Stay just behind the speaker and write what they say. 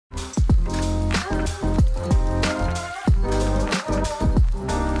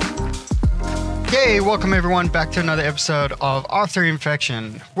Hey, welcome everyone back to another episode of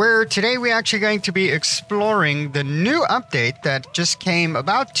AfterInfection, where today we're actually going to be exploring the new update that just came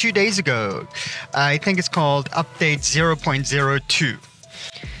about 2 days ago. I think it's called Update 0.02.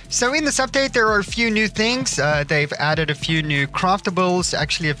 So in this update, there are a few new things. They've added a few new craftables,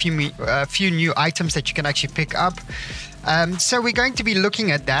 actually a few new items that you can actually pick up. So we're going to be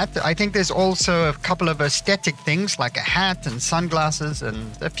looking at that. I think there's also a couple of aesthetic things like a hat and sunglasses and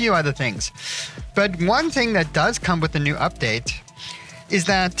a few other things. But one thing that does come with the new update is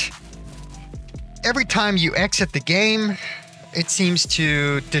that every time you exit the game, it seems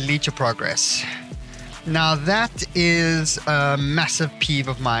to delete your progress. Now that is a massive peeve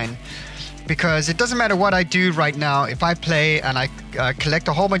of mine, because it doesn't matter what I do right now. If I play and I collect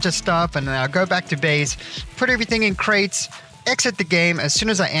a whole bunch of stuff and then I go back to base, put everything in crates, exit the game, as soon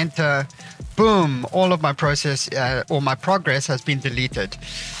as I enter, boom, all of my process or my progress has been deleted.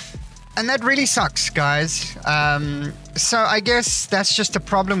 And that really sucks, guys. So I guess that's just a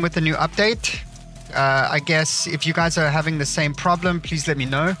problem with the new update. I guess if you guys are having the same problem, please let me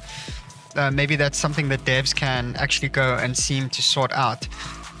know. Maybe that's something that devs can actually go and seem to sort out.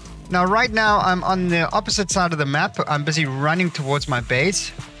 Now, right now, I'm on the opposite side of the map. I'm busy running towards my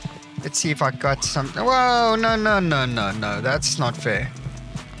base. Let's see if I got some... Whoa, no. That's not fair.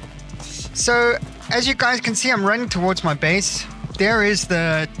 So, as you guys can see, I'm running towards my base. There is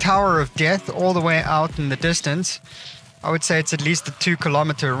the Tower of Death all the way out in the distance. I would say it's at least a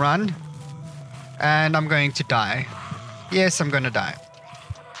 2-kilometer run. And I'm going to die. Yes, I'm going to die.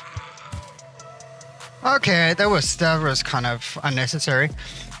 Okay, that was kind of unnecessary.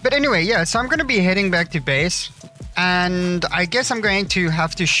 But anyway, yeah, so I'm going to be heading back to base, and I guess I'm going to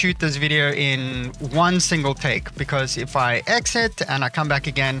have to shoot this video in one single take, because if I exit and I come back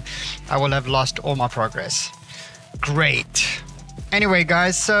again, I will have lost all my progress. Great. Anyway,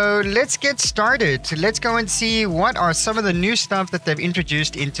 guys, so let's get started. Let's go and see what are some of the new stuff that they've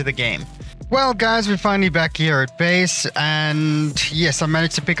introduced into the game. Well, guys, we're finally back here at base, and yes, I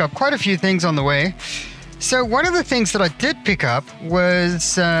managed to pick up quite a few things on the way. So one of the things that I did pick up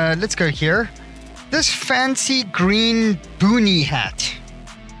was, let's go here, this fancy green boonie hat.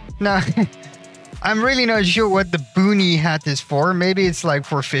 Now, I'm really not sure what the boonie hat is for. Maybe it's like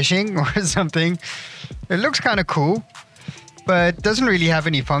for fishing or something. It looks kind of cool, but doesn't really have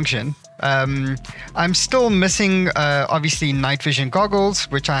any function. I'm still missing, obviously, night vision goggles,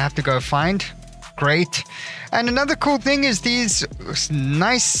 which I have to go find. Great. And another cool thing is these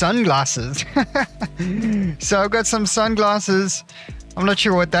nice sunglasses. So I've got some sunglasses. I'm not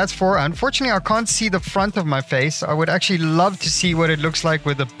sure what that's for. Unfortunately, I can't see the front of my face. I would actually love to see what it looks like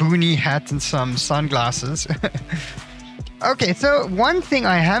with a boonie hat and some sunglasses. Okay, so one thing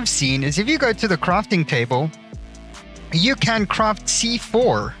I have seen is if you go to the crafting table, you can craft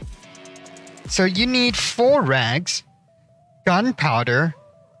C4. So you need 4 rags, gunpowder,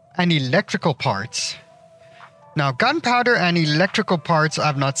 and electrical parts. Now, gunpowder and electrical parts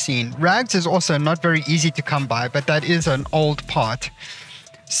I've not seen. Rags is also not very easy to come by, but that is an old part.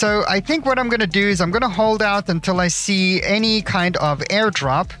 So I think what I'm going to do is I'm going to hold out until I see any kind of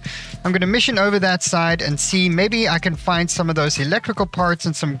airdrop. I'm going to mission over that side and see maybe I can find some of those electrical parts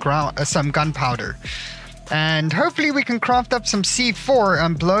and some gunpowder. And hopefully we can craft up some C4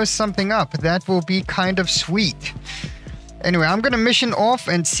 and blow something up. That will be kind of sweet. Anyway, I'm going to mission off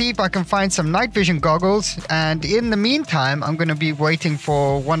and see if I can find some night vision goggles. And in the meantime, I'm going to be waiting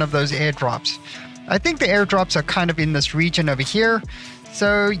for one of those airdrops. I think the airdrops are kind of in this region over here.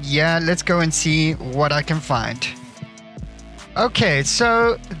 So yeah, let's go and see what I can find. Okay,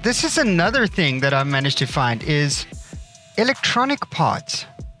 so this is another thing that I managed to find is electronic parts.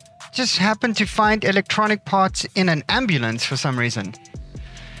 Just happened to find electronic parts in an ambulance for some reason.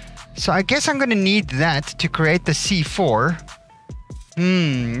 So I guess I'm going to need that to create the C4.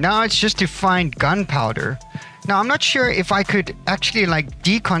 Now it's just to find gunpowder. Now I'm not sure if I could actually like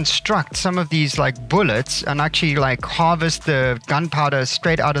deconstruct some of these like bullets and actually like harvest the gunpowder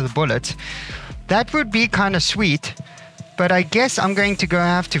straight out of the bullets. That would be kind of sweet, but I guess I'm going to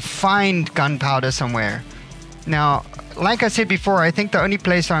have to find gunpowder somewhere. Now, like I said before, I think the only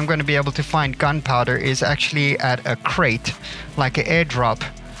place I'm going to be able to find gunpowder is actually at a crate, like an airdrop.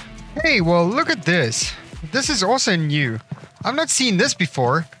 Hey, well, look at this. This is also new. I've not seen this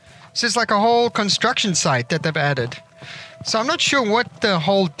before. This is like a whole construction site that they've added. So I'm not sure what the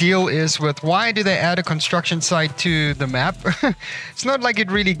whole deal is with why do they add a construction site to the map. It's not like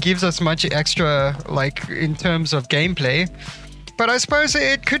it really gives us much extra, like, in terms of gameplay. But I suppose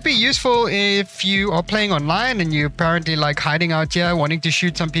it could be useful if you are playing online and you're apparently like hiding out here wanting to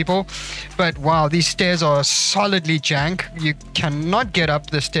shoot some people. But wow, these stairs are solidly jank. You cannot get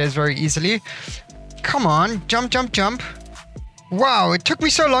up the stairs very easily. Come on, jump, jump, jump. Wow, it took me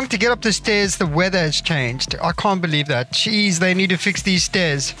so long to get up the stairs. The weather has changed. I can't believe that. Jeez, they need to fix these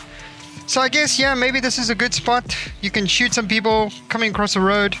stairs. So I guess, yeah, maybe this is a good spot. You can shoot some people coming across the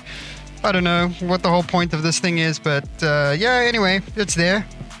road. I don't know what the whole point of this thing is, but yeah, anyway, it's there.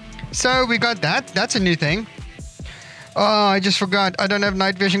 So we got that. That's a new thing. Oh, I just forgot. I don't have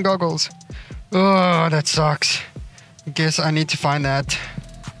night vision goggles. Oh, that sucks. Guess I need to find that.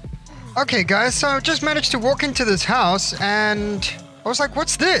 Okay, guys, so I just managed to walk into this house and I was like,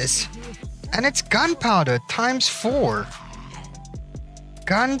 what's this? And it's gunpowder times 4.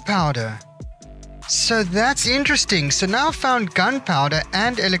 Gunpowder. So that's interesting. So now I've found gunpowder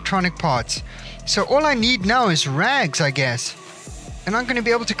and electronic parts. So all I need now is rags, I guess. And I'm going to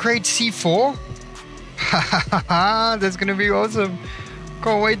be able to create C4. Ha ha ha ha, that's going to be awesome.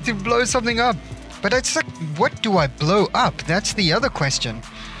 Can't wait to blow something up. But it's like, what do I blow up? That's the other question.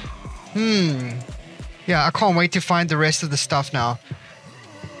 Yeah, I can't wait to find the rest of the stuff now.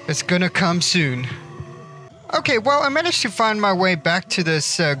 It's gonna come soon. Okay, well, I managed to find my way back to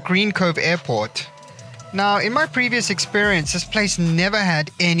this Green Cove Airport. Now, in my previous experience, this place never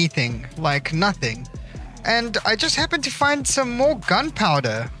had anything, like nothing. And I just happened to find some more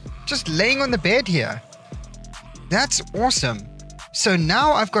gunpowder, just laying on the bed here. That's awesome. So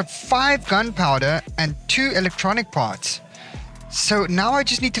now I've got 5 gunpowder and 2 electronic parts. So now I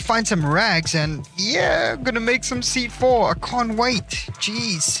just need to find some rags and yeah, I'm gonna make some C4. I can't wait.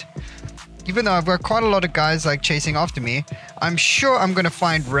 Jeez. Even though I've got quite a lot of guys like chasing after me, I'm sure I'm gonna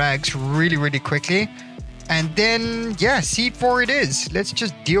find rags really, really quickly. And then, yeah, C4 it is. Let's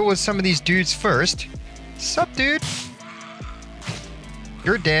just deal with some of these dudes first. Sup, dude?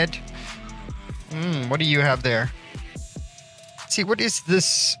 You're dead. What do you have there? Let's see, what is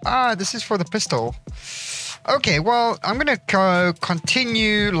this? Ah, this is for the pistol. Okay, well, I'm gonna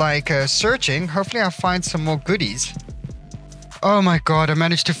continue searching. Hopefully I'll find some more goodies. Oh my god, I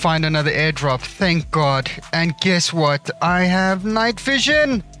managed to find another airdrop. Thank god. And guess what? I have night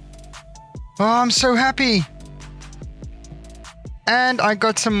vision. Oh, I'm so happy. And I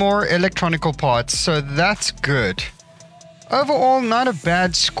got some more electronical parts, so that's good. Overall, not a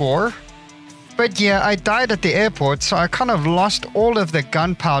bad score. But yeah, I died at the airport, so I kind of lost all of the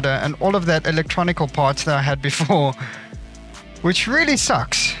gunpowder and all of that electronical parts that I had before, which really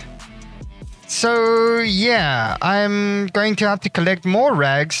sucks. So yeah, I'm going to have to collect more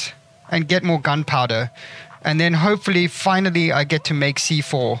rags and get more gunpowder, and then hopefully, finally, I get to make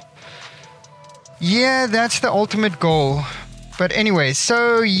C4. Yeah, that's the ultimate goal. But anyway,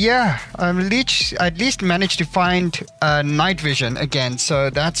 so yeah, I at least managed to find night vision again,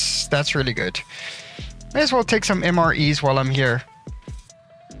 so that's really good. May as well take some MREs while I'm here.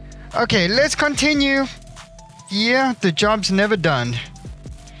 Okay, let's continue. Yeah, the job's never done.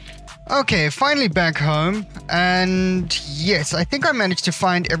 Okay, finally back home, and yes, I think I managed to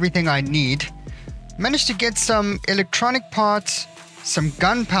find everything I need. Managed to get some electronic parts, some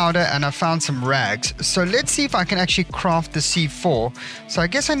gunpowder, and I found some rags. So let's see if I can actually craft the C4. So I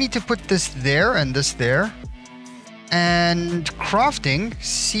guess I need to put this there and this there. And crafting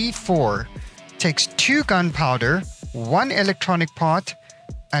C4 takes 2 gunpowder, 1 electronic part,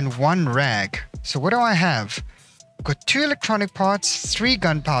 and 1 rag. So what do I have? Got 2 electronic parts, 3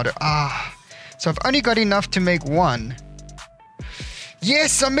 gunpowder. So I've only got enough to make 1.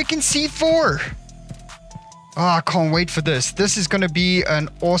 Yes, I'm making C4. Oh, I can't wait for this. This is going to be an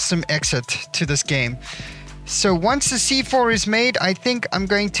awesome exit to this game. So once the C4 is made, I think I'm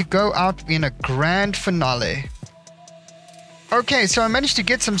going to go out in a grand finale. Okay, so I managed to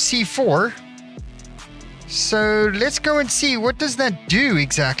get some C4. So let's go and see, what does that do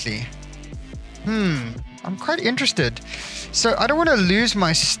exactly? I'm quite interested. So I don't want to lose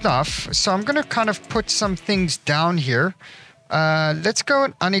my stuff. So I'm going to kind of put some things down here. Let's go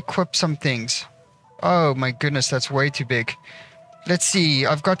and unequip some things. Oh my goodness, that's way too big. Let's see,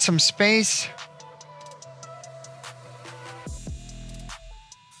 I've got some space.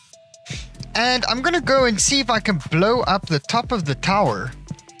 And I'm gonna go and see if I can blow up the top of the tower.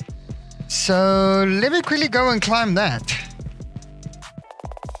 So let me quickly go and climb that.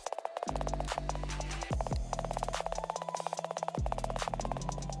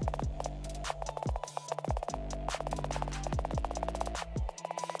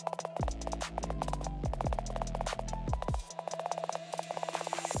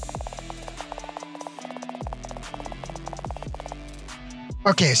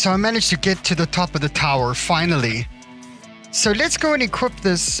 Okay, so I managed to get to the top of the tower, finally. So let's go and equip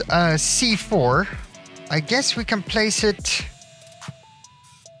this C4. I guess we can place it...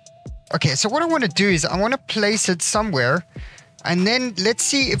 Okay, so what I want to do is I want to place it somewhere And then let's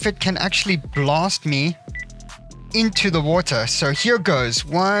see if it can actually blast me into the water. So here goes.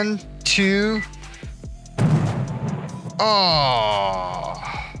 1, 2. Oh,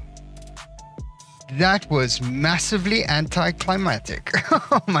 that was massively anticlimactic.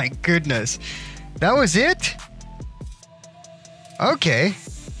 Oh my goodness. That was it? Okay.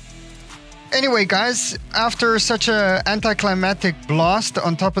 Anyway, guys, after such a anticlimactic blast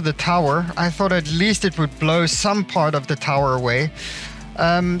on top of the tower, I thought at least it would blow some part of the tower away.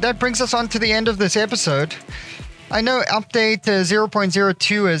 That brings us on to the end of this episode. I know update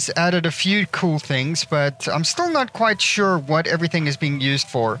 0.02 has added a few cool things, but I'm still not quite sure what everything is being used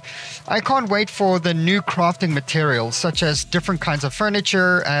for. I can't wait for the new crafting materials, such as different kinds of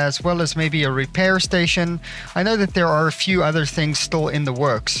furniture, as well as maybe a repair station. I know that there are a few other things still in the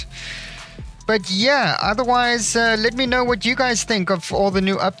works. But yeah, otherwise, let me know what you guys think of all the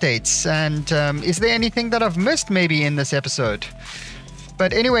new updates. And is there anything that I've missed maybe in this episode?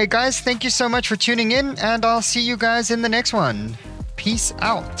 But anyway, guys, thank you so much for tuning in, and I'll see you guys in the next one. Peace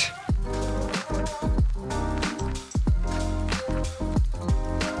out.